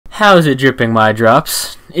How's it dripping, my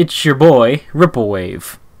drops? It's your boy,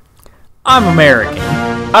 Ripplewave. I'm American.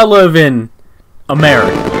 I live in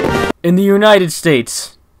America. In the United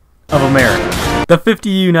States of America. The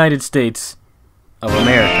 50 United States of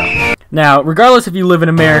America. Now, regardless if you live in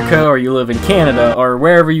America, or you live in Canada, or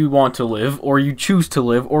wherever you want to live, or you choose to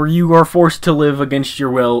live, or you are forced to live against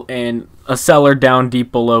your will in a cellar down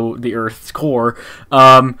deep below the Earth's core,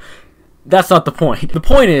 that's not the point. The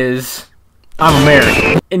point is, I'm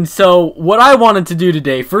American. And so, what I wanted to do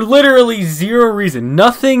today, for literally zero reason,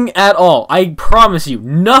 nothing at all, I promise you,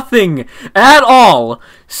 nothing at all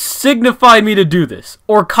signified me to do this,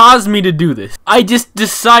 or caused me to do this. I just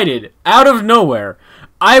decided, out of nowhere,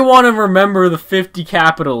 I want to remember the 50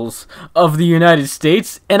 capitals of the United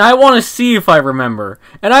States, and I want to see if I remember.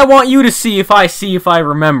 And I want you to see if I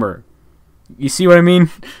remember. You see what I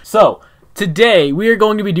mean? So, today, we are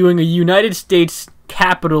going to be doing a United States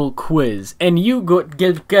capital quiz, and you are going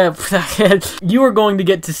to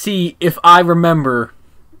get to see if I remember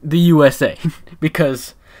the USA,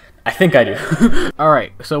 because I think I do.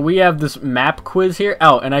 Alright, so we have this map quiz here.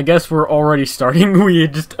 Oh, and I guess we're already starting. We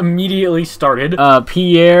had just immediately started.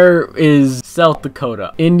 Pierre is South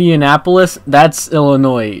Dakota. Indianapolis, that's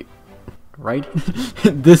Illinois, right?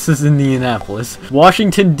 This is Indianapolis.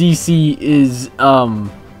 Washington, D.C. is,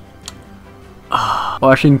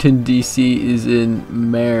 Washington, D.C. is in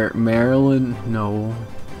Maryland? No.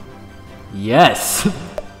 Yes!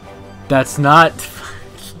 That's not...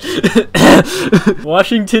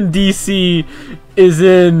 Washington, D.C. is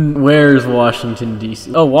in... Where's Washington,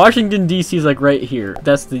 D.C.? Oh, Washington, D.C. is like right here.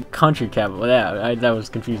 That's the country capital. Yeah, that was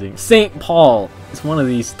confusing. St. Paul. It's one of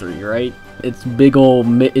these three, right? It's big ol'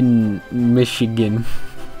 Mitten, Michigan.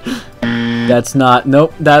 That's not...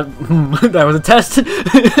 Nope, that was a test.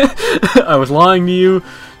 I was lying to you.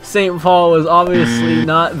 St. Paul was obviously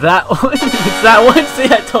not that one. It's that one. See,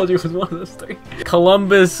 I told you it was one of those three.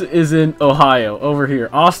 Columbus is in Ohio, over here.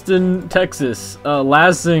 Austin, Texas.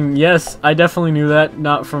 Lansing, yes, I definitely knew that,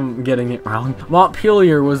 not from getting it wrong.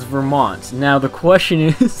 Montpelier was Vermont. Now the question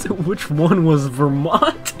is, which one was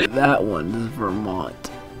Vermont? That one is Vermont.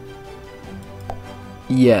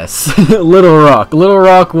 Yes. Little Rock. Little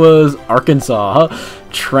Rock was Arkansas.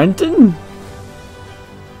 Trenton?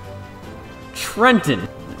 Trenton.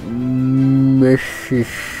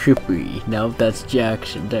 Mississippi. No, that's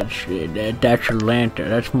Jackson. That's Atlanta.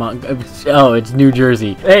 That's oh, it's New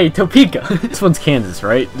Jersey. Hey, Topeka. This one's Kansas,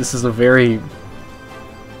 right? This is a very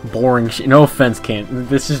boring no offense, Kansas.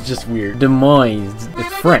 This is just weird. Des Moines.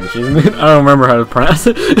 It's French, isn't it? I don't remember how to pronounce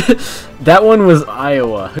it. That one was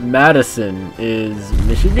Iowa. Madison is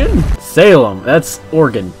Michigan. Salem. That's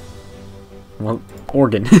Oregon. Well,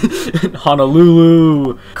 Oregon.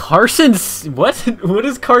 Honolulu. Carson. What? What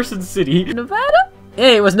is Carson City? Nevada?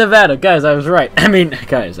 Hey, it was Nevada. Guys, I was right. I mean,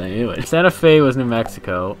 guys, I knew it. Santa Fe was New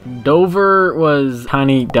Mexico. Dover was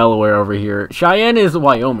tiny Delaware over here. Cheyenne is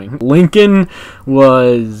Wyoming. Lincoln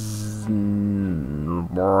was Nebraska.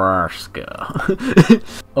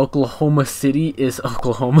 Oklahoma City is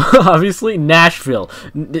Oklahoma, obviously. Nashville.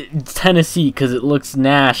 Tennessee, because it looks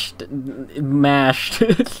mashed.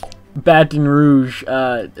 Baton Rouge,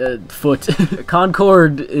 foot.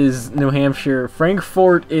 Concord is New Hampshire.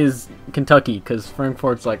 Frankfort is Kentucky, because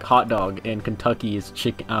Frankfort's like hot dog, and Kentucky is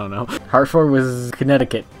chicken. I don't know. Hartford was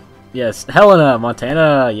Connecticut. Yes. Helena,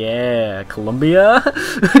 Montana. Yeah. Columbia.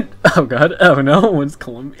 Oh god. Oh no. When's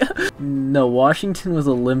Columbia? No, Washington was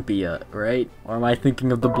Olympia, right? Or am I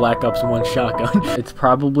thinking of the Black Ops 1 shotgun? It's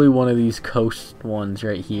probably one of these coast ones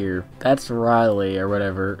right here. That's Raleigh or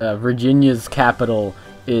whatever. Virginia's capital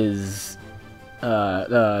is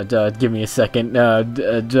give me a second.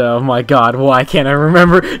 Oh my god, why can't I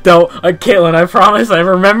remember? Don't, Caitlin, I promise I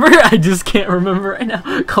remember. I just can't remember right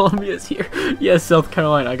now. Columbia's here. Yes, South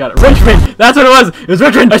Carolina, I got it. Richmond! That's what it was! It was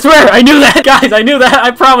Richmond! I swear, I knew that! Guys, I knew that! I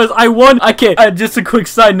promise, I won! I can't. Just a quick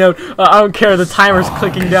side note, I don't care, the timer's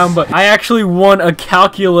clicking down, but I actually won a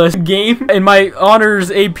calculus game. In my honors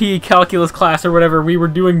AP calculus class or whatever, we were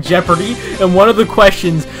doing Jeopardy, and one of the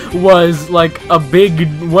questions was like a big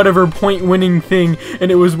whatever point winning thing, and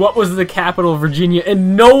it was what was the capital of Virginia,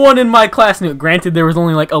 and no one in my class knew it. Granted, there was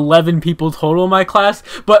only like 11 people total in my class,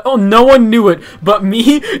 but no one knew it but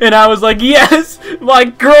me, and I was like, yes, my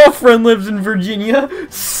girlfriend lives in Virginia.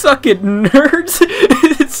 Suck it, nerds.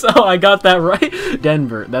 So I got that right.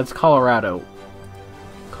 Denver, that's Colorado.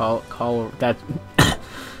 That's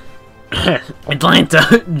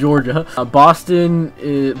Atlanta, Georgia. Boston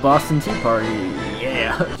is Boston Tea Party.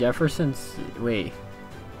 Yeah. Jefferson City. Wait.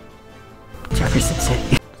 Jefferson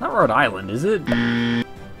City. It's not Rhode Island, is it?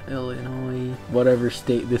 Illinois, whatever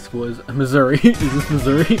state this was. Missouri. Is this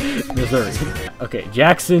Missouri? Missouri. Okay,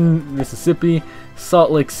 Jackson, Mississippi,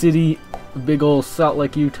 Salt Lake City, big ol' Salt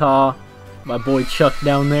Lake, Utah. My boy Chuck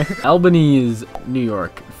down there. Albany is New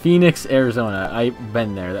York. Phoenix, Arizona. I've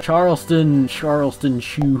been there. Charleston,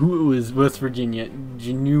 Shoe is West Virginia.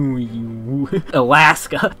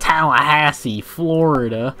 Alaska, Tallahassee,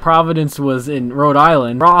 Florida. Providence was in Rhode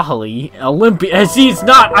Island. Raleigh, Olympia. See, it's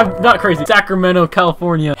not. I'm not crazy. Sacramento,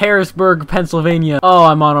 California. Harrisburg, Pennsylvania. Oh,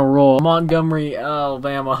 I'm on a roll. Montgomery,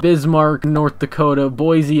 Alabama. Bismarck, North Dakota.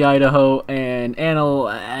 Boise, Idaho, and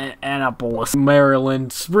Annapolis,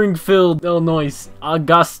 Maryland. Springfield, Illinois.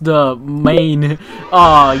 Augusta, Maine.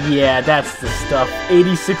 Oh, yeah, that's the stuff.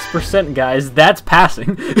 86%, guys. That's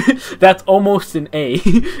passing. That's almost an A.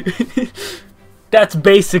 That's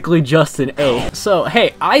basically just an A. So,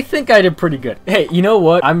 hey, I think I did pretty good. Hey, you know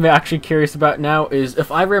what I'm actually curious about now is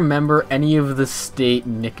if I remember any of the state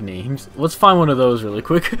nicknames. Let's find one of those really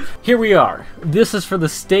quick. Here we are. This is for the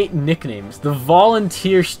state nicknames. The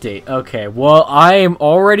volunteer state. Okay, well, I am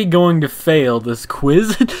already going to fail this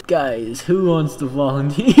quiz. Guys, who wants to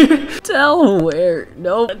volunteer? Delaware.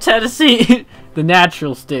 Nope. Tennessee. The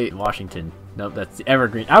natural state. Washington. Nope, that's the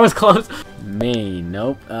Evergreen. I was close. Maine.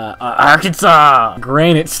 Nope. Arkansas.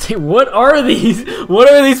 Granite State. What are these?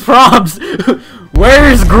 What are these prompts?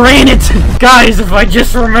 Where's granite? Guys, if I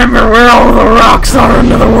just remember where all the rocks are in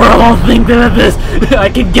the world, I'll think that this. I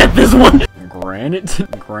can get this one. Granite.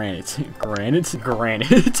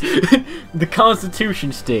 The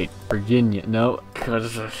Constitution State. Virginia. No. Hey,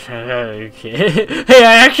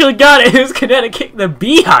 I actually got it. It was Connecticut. The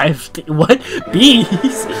Beehive State. What?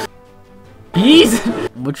 Bees? Bees?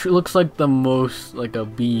 Which looks like the most like a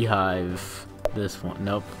beehive. This one.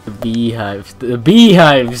 Nope. The beehives. The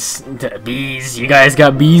beehives. The bees. You guys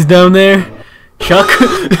got bees down there? Chuck?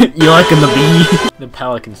 You liking the bee? The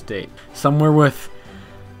Pelican State. Somewhere with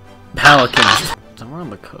pelicans. Somewhere on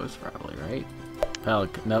the coast probably, right?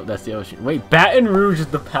 Pelican. Nope, that's the ocean. Wait, Baton Rouge is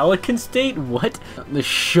the Pelican State? What? The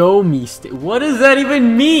Show Me State. What does that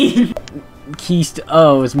even mean?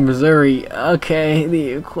 Oh, it's Missouri. Okay,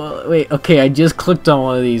 wait, okay, I just clicked on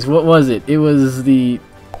one of these. What was it? It was the...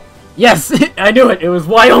 Yes! I knew it! It was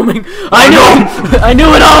Wyoming! I knew it! I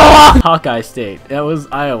knew it all along! Hawkeye State. That was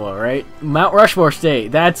Iowa, right? Mount Rushmore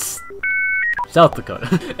State. That's... South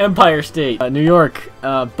Dakota. Empire State. New York.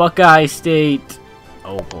 Buckeye State.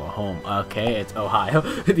 Oklahoma. Okay, it's Ohio.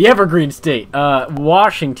 The Evergreen State.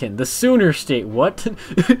 Washington. The Sooner State. What?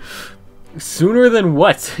 Sooner than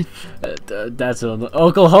what? That's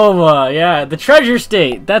Oklahoma. Yeah, the Treasure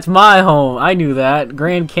State. That's my home. I knew that.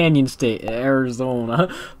 Grand Canyon State, Arizona.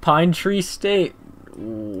 Pine Tree State.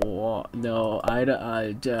 No,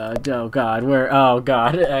 oh God, where? Oh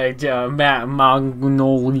God,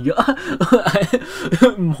 Mongolia.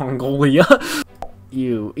 Mongolia.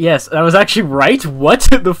 Yes, I was actually right. What?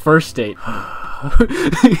 The first state.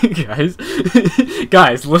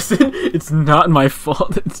 guys, listen. It's not my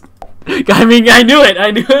fault. I mean, I knew it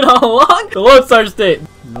all along. The Lone Star State.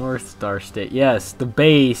 North Star State. Yes, the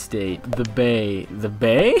Bay State. The Bay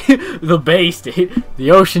State.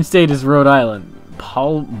 The Ocean State is Rhode Island.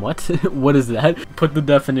 What? What is that? Put the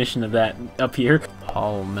definition of that up here.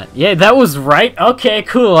 Yeah, that was right. Okay,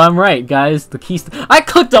 cool. I'm right, guys. The Keystone. I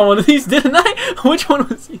clicked on one of these, didn't I? Which one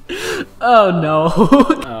was he? Oh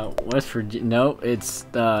no. West Virginia. No, it's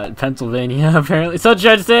Pennsylvania. Apparently,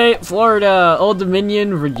 Sunshine State, Florida, Old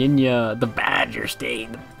Dominion, Virginia, the Badger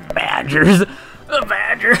State, the Badgers. The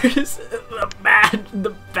Badgers!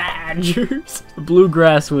 The Badgers!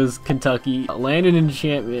 Bluegrass was Kentucky. Land and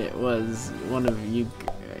Enchantment was one of you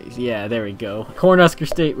guys. Yeah, there we go. Cornhusker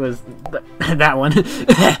State was that one.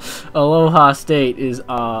 Aloha State is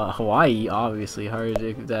Hawaii, obviously.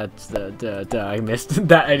 That's the I missed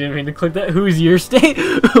that. I didn't mean to click that. Hoosier State?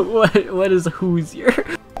 What is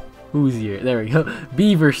Hoosier? Hoosier. There we go.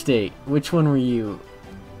 Beaver State. Which one were you?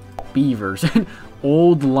 Beavers.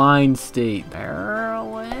 Old Line State.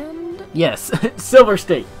 Maryland? Yes. Silver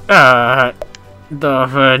State. The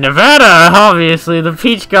Nevada, obviously. The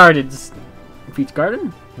Peach Gardens. Peach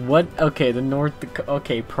Garden? What? Okay, the North Dakota.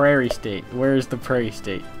 Okay, Prairie State. Where's the Prairie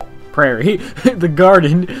State? Prairie. The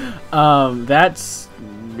Garden. That's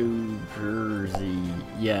New Jersey.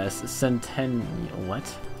 Yes. Centennial. What?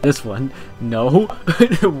 This one. No.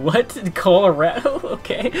 What? Colorado?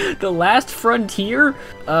 Okay. The Last Frontier?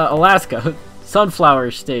 Alaska.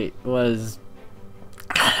 Sunflower State was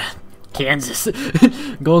Kansas.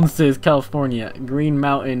 Golden State is California. Green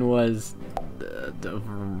Mountain was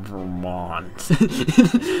Vermont.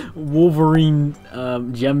 Wolverine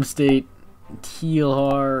Gem State teal,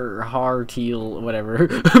 whatever,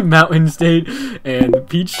 Mountain State, and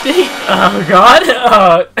Peach State. Oh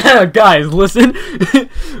God, guys, listen.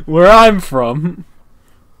 Where I'm from,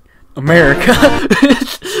 America,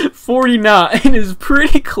 49 is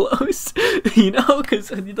pretty close, you know, because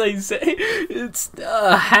they say it's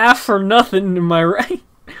half or nothing. Am I right?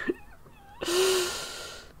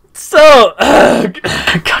 So,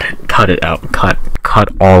 cut it out. Cut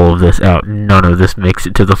all of this out. None of this makes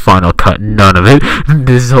it to the final cut. None of it.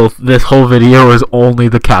 This whole video is only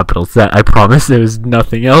the capital set. I promise there was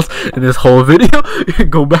nothing else in this whole video.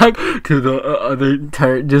 Go back to the other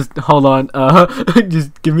part. Just hold on.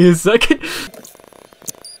 Just give me a second.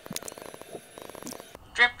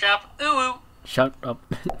 Drip drop. Ooh ooh. Shut up.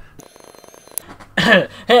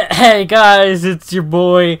 Hey guys, it's your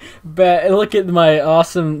boy. Look at my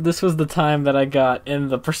awesome. This was the time that I got in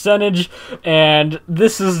the percentage, and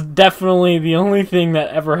this is definitely the only thing that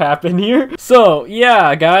ever happened here. So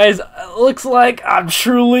yeah, guys, looks like I'm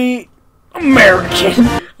truly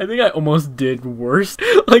American. I think I almost did worse.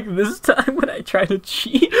 Like this time when I tried to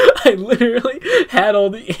cheat, I literally had all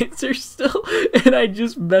the answers still, and I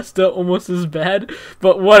just messed up almost as bad.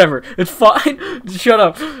 But whatever, it's fine. Shut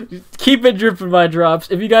up. Keep it dripping my drops.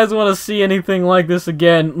 If you guys want to see anything like this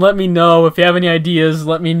again, let me know. If you have any ideas,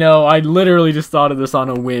 let me know. I literally just thought of this on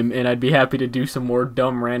a whim, and I'd be happy to do some more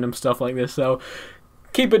dumb random stuff like this. So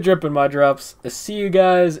keep it dripping my drops. See you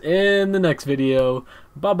guys in the next video.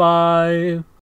 Bye bye.